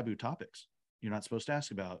certain taboo topics. You're not supposed to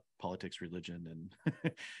ask about politics, religion,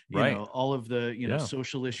 and all of the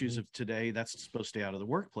social issues of today. That's supposed to stay out of the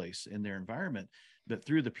workplace in their environment. But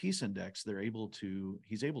through the peace index,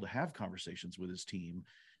 he's able to have conversations with his team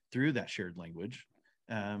through that shared language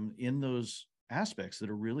in those aspects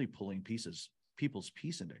that are really pulling people's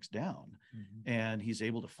peace index down. And he's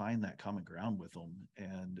able to find that common ground with them,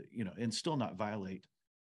 and still not violate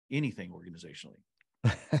anything organizationally.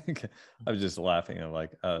 I was just laughing at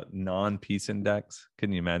like a non-peace index.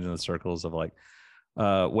 Can you imagine the circles of like,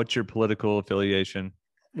 what's your political affiliation?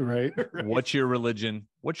 Right. What's your religion?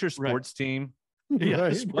 What's your sports team? Yeah.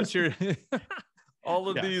 Right. What's your all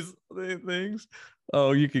of these things?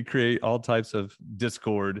 Oh, you could create all types of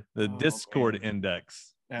Discord, the Discord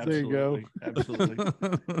index. Absolutely. Absolutely.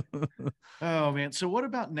 Oh man. So what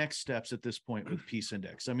about next steps at this point with peace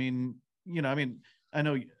index? I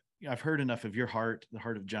know I've heard enough of your heart. The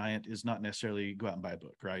heart of Giant is not necessarily go out and buy a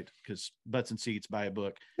book, right? Because butts and seats, buy a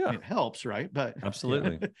book. Yeah. It helps, right? But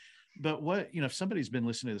absolutely. But what, if somebody's been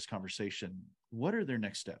listening to this conversation, what are their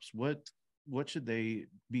next steps? What should they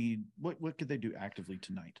be? What could they do actively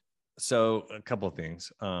tonight? So a couple of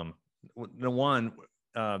things. The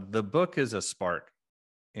book is a spark,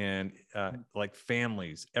 and like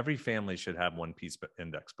families, every family should have one peace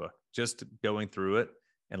index book. Just going through it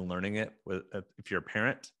and learning it if you're a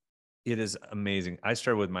parent. It is amazing. I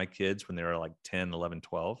started with my kids when they were like 10, 11,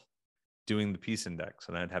 12. doing the peace index,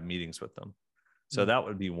 and I'd have meetings with them. So that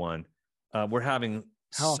would be one. We're having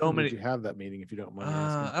How so often many. did you have that meeting, if you don't mind me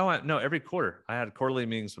asking? Oh, no, every quarter. I had quarterly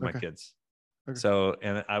meetings with my kids. Okay. So,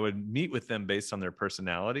 and I would meet with them based on their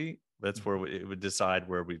personality. That's where it would decide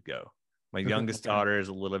where we'd go. My youngest daughter is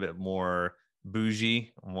a little bit more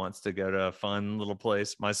bougie, wants to go to a fun little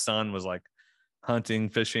place. My son was like hunting,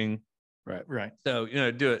 fishing. Right. So,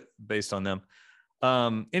 do it based on them.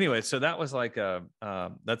 Anyway, so that was like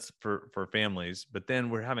that's for families, but then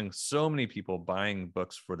we're having so many people buying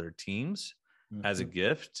books for their teams as a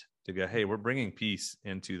gift to go, hey, we're bringing peace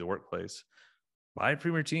into the workplace. Buy it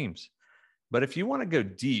from your teams. But if you want to go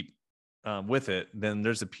deep with it, then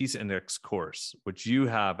there's a peace index course, which you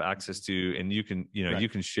have access to, and you can, you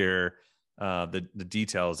can share the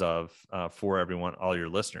details of for everyone, all your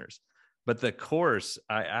listeners. But the course,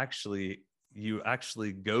 you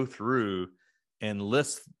actually go through and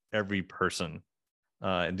list every person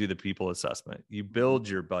and do the people assessment. You build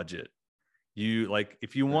your budget.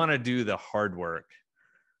 If you want to do the hard work,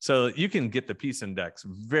 so you can get the peace index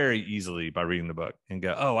very easily by reading the book and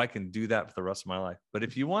go, oh, I can do that for the rest of my life. But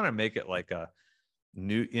if you want to make it like a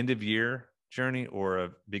new end of year journey or a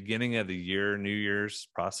beginning of the year, New Year's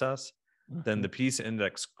process, then the peace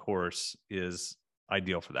index course is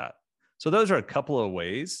ideal for that. So those are a couple of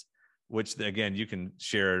ways, which again, you can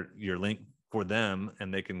share your link for them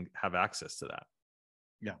and they can have access to that.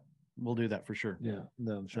 Yeah, we'll do that for sure. Yeah,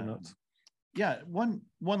 no, show notes. Yeah, one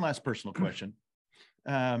last personal question.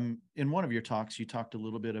 In one of your talks, you talked a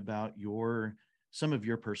little bit about some of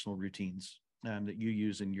your personal routines that you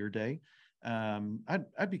use in your day.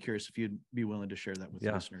 I'd be curious if you'd be willing to share that with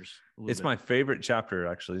listeners. It's my favorite chapter,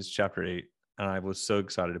 actually. It's chapter 8, and I was so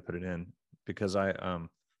excited to put it in because I'm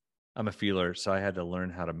a feeler, so I had to learn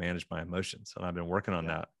how to manage my emotions, and I've been working on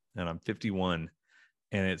that. And I'm 51,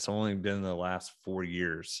 and it's only been the last 4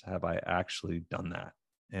 years have I actually done that.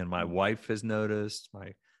 And my wife has noticed,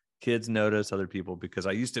 my kids notice, other people, because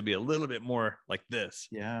I used to be a little bit more like this.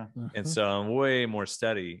 Yeah. And so I'm way more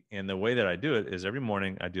steady. And the way that I do it is every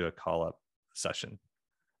morning I do a call-up session.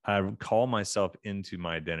 I call myself into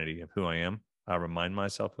my identity of who I am. I remind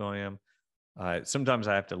myself who I am. Sometimes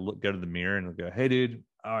I have to go to the mirror and go, hey, dude,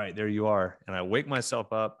 all right, there you are. And I wake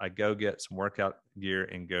myself up. I go get some workout gear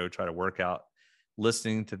and go try to work out,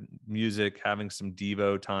 listening to music, having some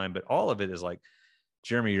Devo time. But all of it is like,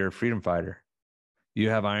 Jeremie, you're a freedom fighter. You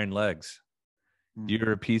have iron legs.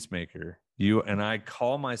 You're a peacemaker. And I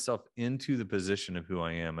call myself into the position of who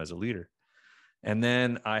I am as a leader. And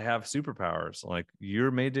then I have superpowers. Like,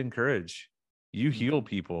 you're made to encourage. You heal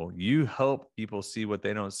people. You help people see what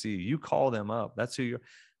they don't see. You call them up. That's who you're.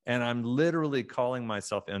 And I'm literally calling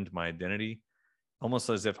myself into my identity, almost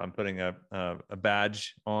as if I'm putting a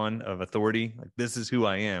badge on of authority. Like, this is who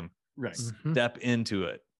I am. Right. Step into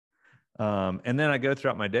it. And then I go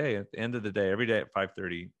throughout my day. At the end of the day, every day at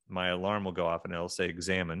 5:30, my alarm will go off and it'll say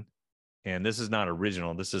examine. And this is not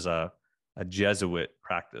original. This is a Jesuit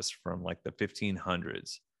practice from like the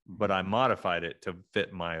 1500s, but I modified it to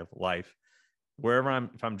fit my life.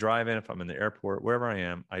 If I'm driving, if I'm in the airport, wherever I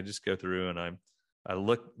am, I just go through and I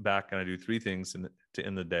look back and I do 3 things to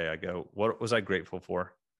end the day. I go, what was I grateful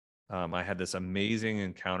for? I had this amazing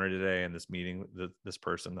encounter today in this meeting with this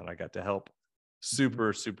person that I got to help.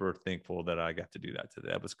 Super, super thankful that I got to do that today.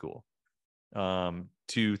 That was cool.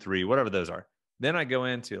 2, 3, whatever those are. Then I go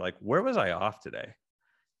into like, where was I off today?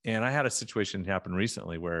 And I had a situation happen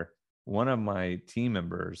recently where one of my team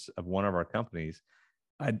members of one of our companies,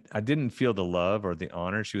 I didn't feel the love or the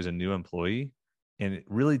honor. She was a new employee, and it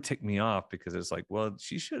really ticked me off because it's like, well,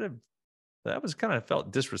 she should have, that was kind of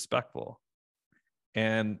felt disrespectful.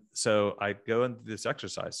 And so I go into this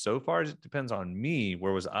exercise. So far as it depends on me,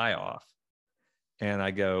 where was I off? And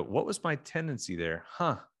I go, what was my tendency there?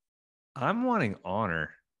 I'm wanting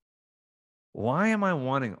honor. Why am I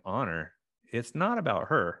wanting honor? It's not about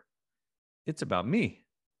her. It's about me.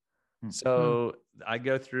 So I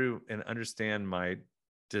go through and understand my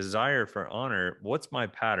desire for honor. What's my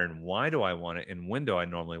pattern? Why do I want it? And when do I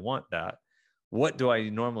normally want that? What do I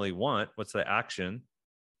normally want? What's the action?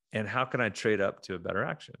 And how can I trade up to a better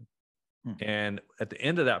action? And at the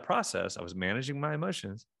end of that process, I was managing my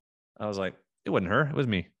emotions. I was like, it wasn't her. It was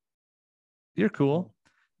me. You're cool.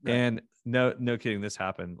 Right. And no kidding. This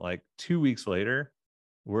happened like 2 weeks later.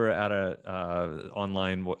 We're at a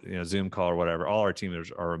online, Zoom call or whatever. All our team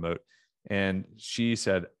members are remote. And she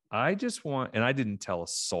said, I just want, and I didn't tell a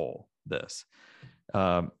soul this.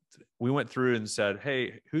 We went through and said,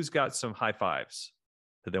 hey, who's got some high fives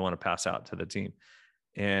that they want to pass out to the team?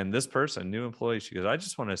 And this person, new employee, she goes, I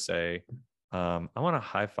just want to say, I want to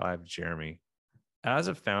high five Jeremie as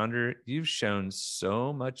a founder, you've shown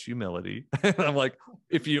so much humility. I'm like,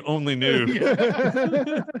 if you only knew.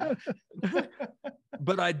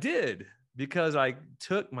 But I did, because I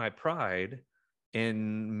took my pride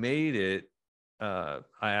and made it, I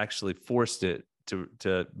actually forced it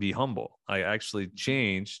to be humble. I actually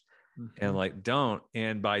changed and like, don't.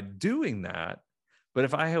 And by doing that, but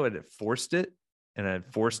if I had forced it and I had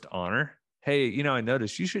forced honor, hey, you know, I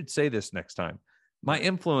noticed you should say this next time, my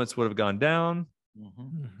influence would have gone down.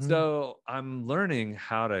 So I'm learning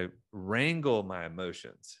how to wrangle my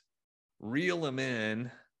emotions, reel them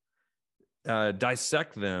in,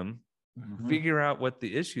 dissect them, figure out what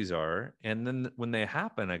the issues are. And then when they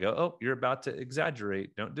happen, I go, oh, you're about to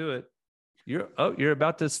exaggerate. Don't do it. You're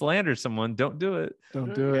about to slander someone. Don't do it.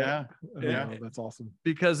 Don't do it. Yeah. That's awesome.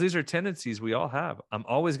 Because these are tendencies we all have. I'm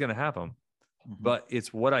always going to have them, but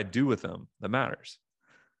it's what I do with them that matters.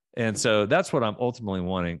 And so that's what I'm ultimately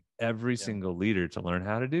wanting every single leader to learn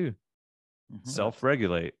how to do.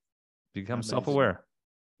 Self-regulate, become self-aware.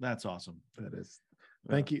 That's awesome. That is.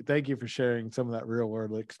 Thank you for sharing some of that real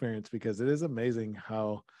world experience, because it is amazing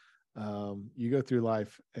how you go through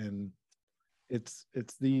life, and it's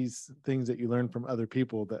these things that you learn from other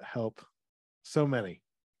people that help so many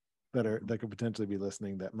that could potentially be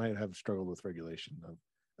listening that might have struggled with regulation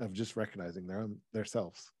of just recognizing their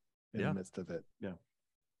selves in the midst of it. Yeah.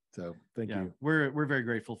 So thank you. We're very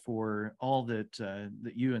grateful for all that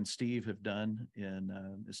that you and Steve have done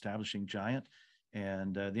in establishing Giant,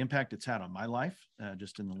 and the impact it's had on my life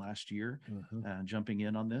just in the last year, jumping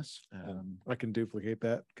in on this. I can duplicate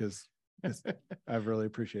that, because I've really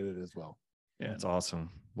appreciated it as well. Yeah, that's awesome.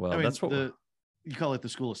 Well, I mean, that's what you call it, the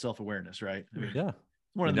school of self-awareness, right? I mean, yeah.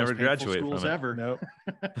 One of the never most painful graduate schools from it. ever. Nope.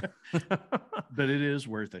 But it is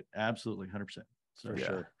worth it. Absolutely. 100%. So, For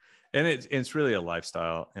sure. And it's really a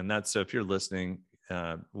lifestyle. And that's, so if you're listening,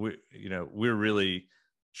 we're really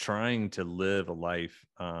trying to live a life.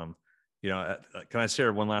 Can I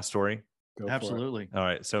share one last story? Go absolutely. All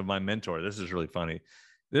right. So my mentor, this is really funny.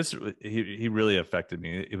 He really affected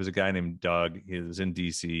me. It was a guy named Doug. He was in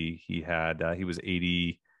DC. He was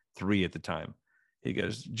 83 at the time. He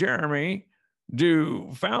goes, Jeremie, do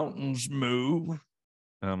fountains move?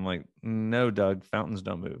 And I'm like, no, Doug, fountains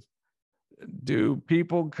don't move. Do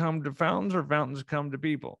people come to fountains, or fountains come to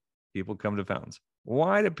people? People come to fountains.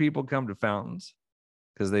 Why do people come to fountains?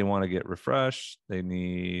 Because they want to get refreshed. They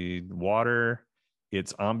need water.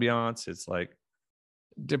 It's ambiance. It's like,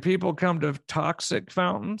 do people come to toxic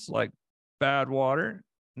fountains like bad water?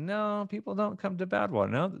 No, people don't come to bad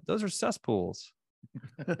water. No, those are cesspools.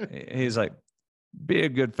 He's like, be a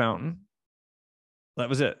good fountain. That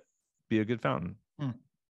was it. Be a good fountain.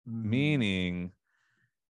 Meaning,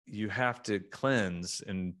 you have to cleanse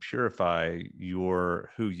and purify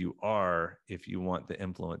who you are if you want the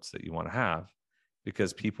influence that you want to have,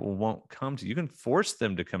 because people won't come to you. You can force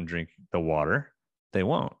them to come drink the water. They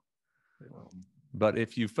won't. But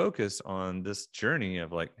if you focus on this journey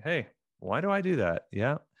of like, hey, why do I do that?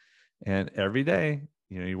 Yeah. And every day,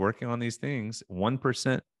 you're working on these things,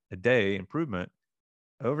 1% a day improvement.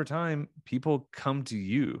 Over time, people come to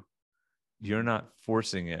you. You're not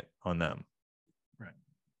forcing it on them. Right.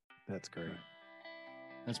 That's great.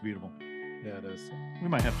 That's beautiful. Yeah, it is. We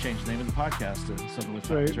might have to change the name of the podcast to something with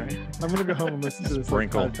fountains, right? I'm going to go home and listen to this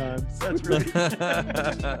like 5 times. That's right.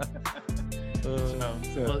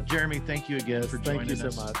 Well, Jeremie, thank you again for joining us. Thank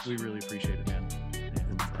you so much. We really appreciate it, man.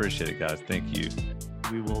 And, appreciate it, guys. Thank you.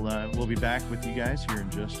 We'll be back with you guys here in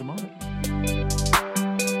just a moment.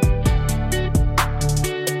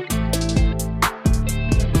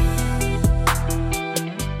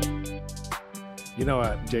 You know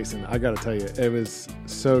what, Jason, I got to tell you, it was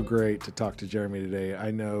so great to talk to Jeremie today.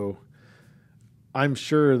 I'm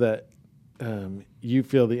sure that you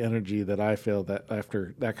feel the energy that I feel, that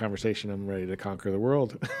after that conversation, I'm ready to conquer the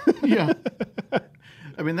world. Yeah.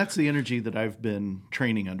 I mean, that's the energy that I've been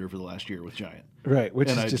training under for the last year with Giant. Right.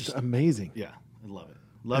 Which is just amazing. Yeah. I love it.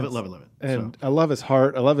 Love it. And I love his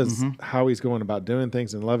heart. I love his how he's going about doing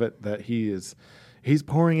things, and love it that he's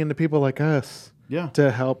pouring into people like us. Yeah.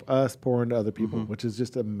 To help us pour into other people, which is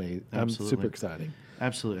just amazing. I'm super exciting.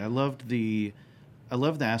 Absolutely. I love the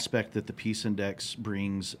aspect that the Peace Index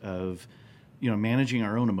brings of, managing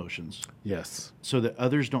our own emotions. Yes. So that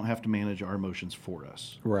others don't have to manage our emotions for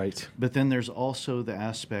us. Right. But then there's also the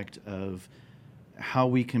aspect of how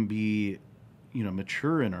we can be,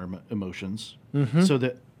 mature in our emotions so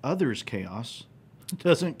that others' chaos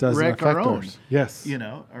doesn't wreck our own. Yes.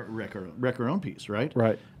 Or wreck our own peace, right?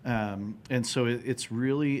 Right. And so it's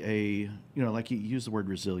really like you use the word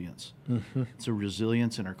resilience. It's a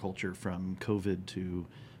resilience in our culture from COVID to,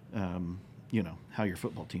 how your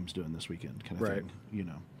football team's doing this weekend kind of Right.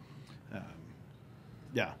 thing,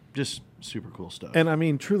 yeah, just super cool stuff. And I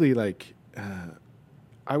mean, truly, like,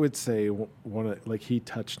 I would say one of, like, he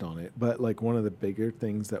touched on it, but like one of the bigger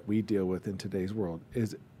things that we deal with in today's world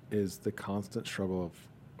is the constant struggle of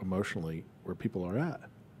emotionally where people are at.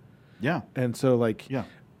 Yeah. And so, like, Yeah.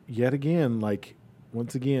 yet again, like,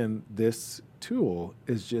 once again, this tool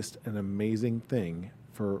is just an amazing thing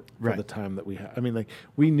for Right. the time that we have. I mean, like,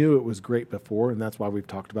 we knew it was great before, and that's why we've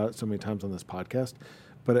talked about it so many times on this podcast.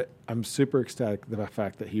 But I'm super ecstatic the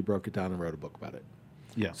fact that he broke it down and wrote a book about it.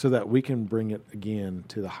 Yeah. So that we can bring it again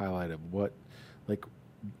to the highlight of what, like,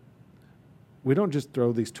 we don't just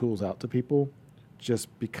throw these tools out to people just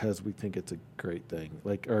because we think it's a great thing,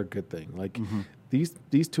 like, or a good thing. Like,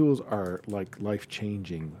 these tools are like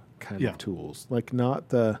life-changing kind of tools. Like, not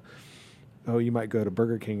the, you might go to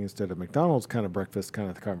Burger King instead of McDonald's kind of breakfast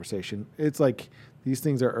kind of conversation. It's like these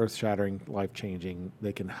things are earth-shattering, life-changing.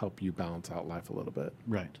 They can help you balance out life a little bit.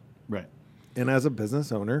 Right. Right. And as a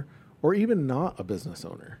business owner, or even not a business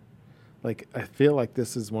owner, like, I feel like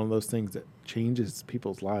this is one of those things that changes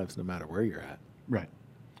people's lives no matter where you're at. Right.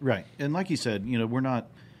 Right. And like you said,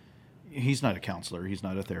 he's not a counselor. He's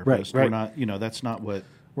not a therapist. Right. We're not, that's not what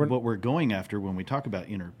we're going after when we talk about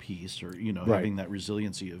inner peace or, having that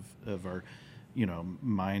resiliency of our,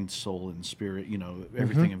 mind, soul, and spirit,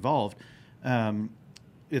 everything involved.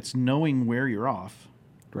 It's knowing where you're off.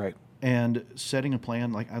 Right. And setting a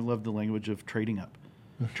plan. Like, I love the language of trading up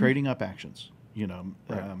actions,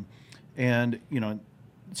 Right. and,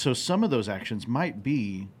 so some of those actions might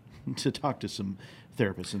be to talk to some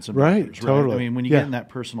therapists and some Right, doctors, totally. I mean, when you get in that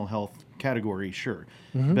personal health category, sure.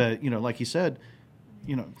 But, like you said,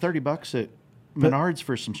 $30 at Menards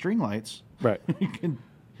for some string lights. Right. You can,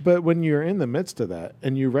 But when you're in the midst of that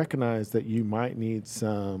and you recognize that you might need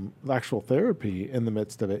some actual therapy in the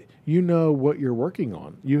midst of it, you know what you're working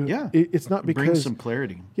on. It's not because bring some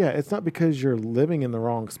clarity. Yeah, it's not because you're living in the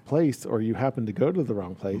wrong place or you happen to go to the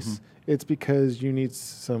wrong place. It's because you need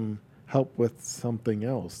some help with something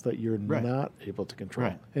else that you're not able to control.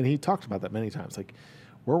 Right. And he talks about that many times. Like,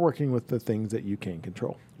 we're working with the things that you can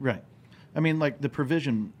control. Right. I mean, like the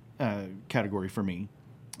provision category for me,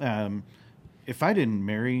 if I didn't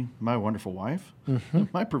marry my wonderful wife,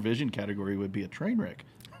 my provision category would be a train wreck.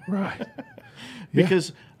 Right.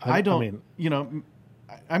 Because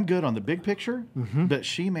I'm good on the big picture, but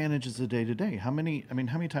she manages the day to day. How many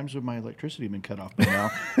times would my electricity been cut off by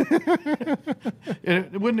now?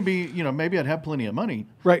 It wouldn't be, maybe I'd have plenty of money,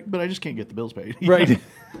 right? But I just can't get the bills paid, right?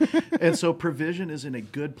 And so provision is in a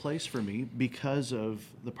good place for me because of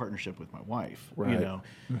the partnership with my wife, right?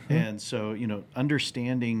 And so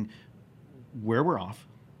understanding where we're off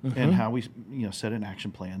and how we set an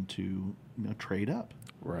action plan to trade up,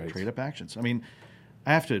 trade up actions. I mean,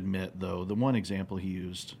 I have to admit, though, the one example he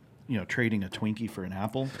used, trading a Twinkie for an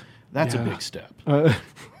apple, that's a big step.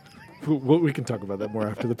 We can talk about that more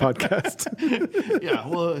after the podcast. Yeah,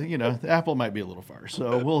 well, the apple might be a little far,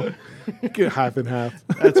 so we'll get half and half.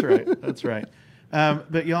 That's right. That's right.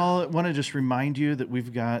 But y'all, want to just remind you that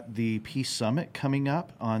we've got the Peace Summit coming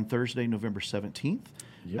up on Thursday, November 17th.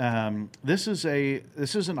 Yep. This is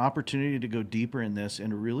an opportunity to go deeper in this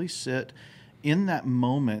and really sit in that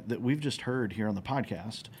moment that we've just heard here on the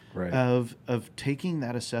podcast, right, of taking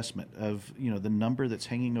that assessment of the number that's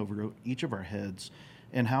hanging over each of our heads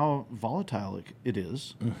and how volatile it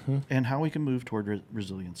is, and how we can move toward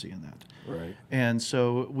resiliency in that. Right. And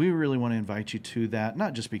so we really want to invite you to that,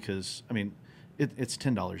 not just because it's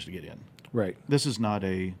 $10 to get in. Right. This is not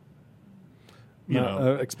a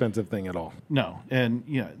expensive thing at all. No. And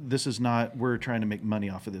this is not, we're trying to make money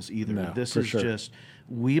off of this either. No, this is just,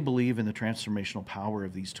 we believe in the transformational power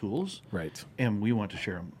of these tools. Right. And we want to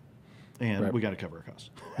share them. And we got to cover our costs.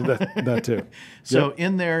 That too. So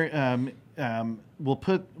in there, we'll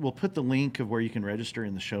put the link of where you can register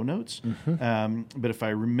in the show notes. But if I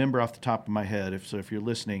remember off the top of my head, if you're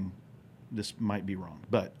listening, this might be wrong,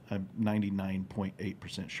 but I'm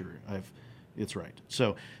 99.8% sure it's right.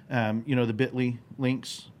 So, the bit.ly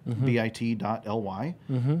links,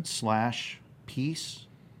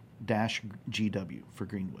 bit.ly/peace-GW for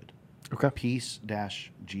Greenwood. Okay.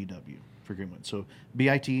 Peace-GW for Greenwood. So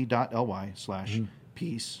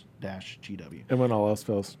bit.ly/peace-GW. And when all else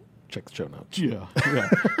fails, check the show notes. Yeah.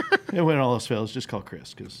 And when all else fails, just call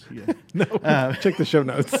Chris check the show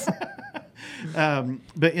notes.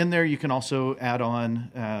 But in there, you can also add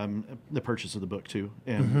on the purchase of the book too,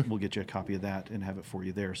 and we'll get you a copy of that and have it for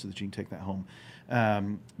you there so that you can take that home.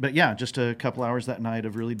 But yeah, just a couple hours that night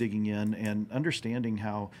of really digging in and understanding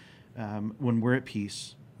how when we're at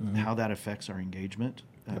peace, how that affects our engagement,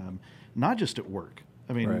 not just at work.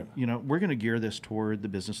 I mean, Right. we're going to gear this toward the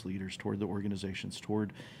business leaders, toward the organizations,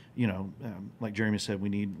 toward, like Jeremy said, we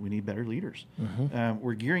need better leaders.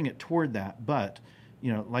 We're gearing it toward that. But,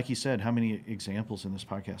 like you said, how many examples in this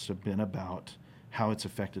podcast have been about how it's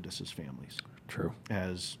affected us as families? True.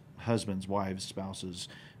 As husbands, wives, spouses,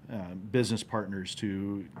 business partners,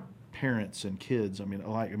 to parents and kids. I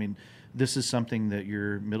mean, this is something that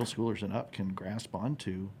your middle schoolers and up can grasp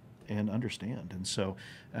onto and understand. And so,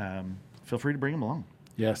 feel free to bring them along.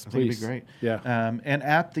 Yes, I think please. it'd be great. Yeah. And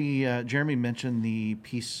at the Jeremy mentioned the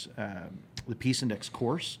Peace Index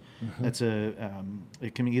course. That's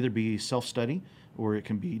it can either be self-study or it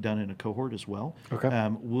can be done in a cohort as well.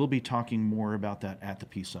 Okay. We'll be talking more about that at the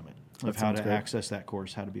Peace Summit, of how to access that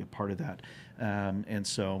course, how to be a part of that. And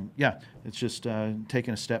so, it's just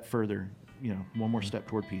taking a step further. One more step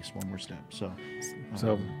toward peace, one more step. So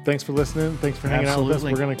thanks for listening. Thanks for hanging out with us.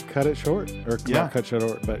 We're going to cut it short, or not cut it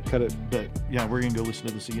short, but cut it. But we're going to go listen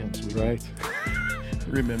to this again. So we right.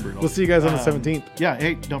 Remember it all. We'll see you guys on the 17th. Yeah.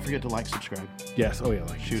 Hey, don't forget to like, subscribe. Yes. Oh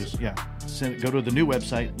yeah. Shoot us. Yeah. Go to the new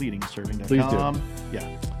website, leadingserving.com. Please do.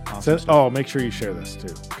 Yeah. Awesome make sure you share this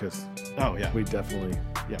too, because we definitely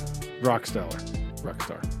rock star.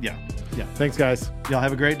 Yeah. Thanks, guys. Y'all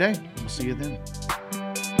have a great day. We'll see you then.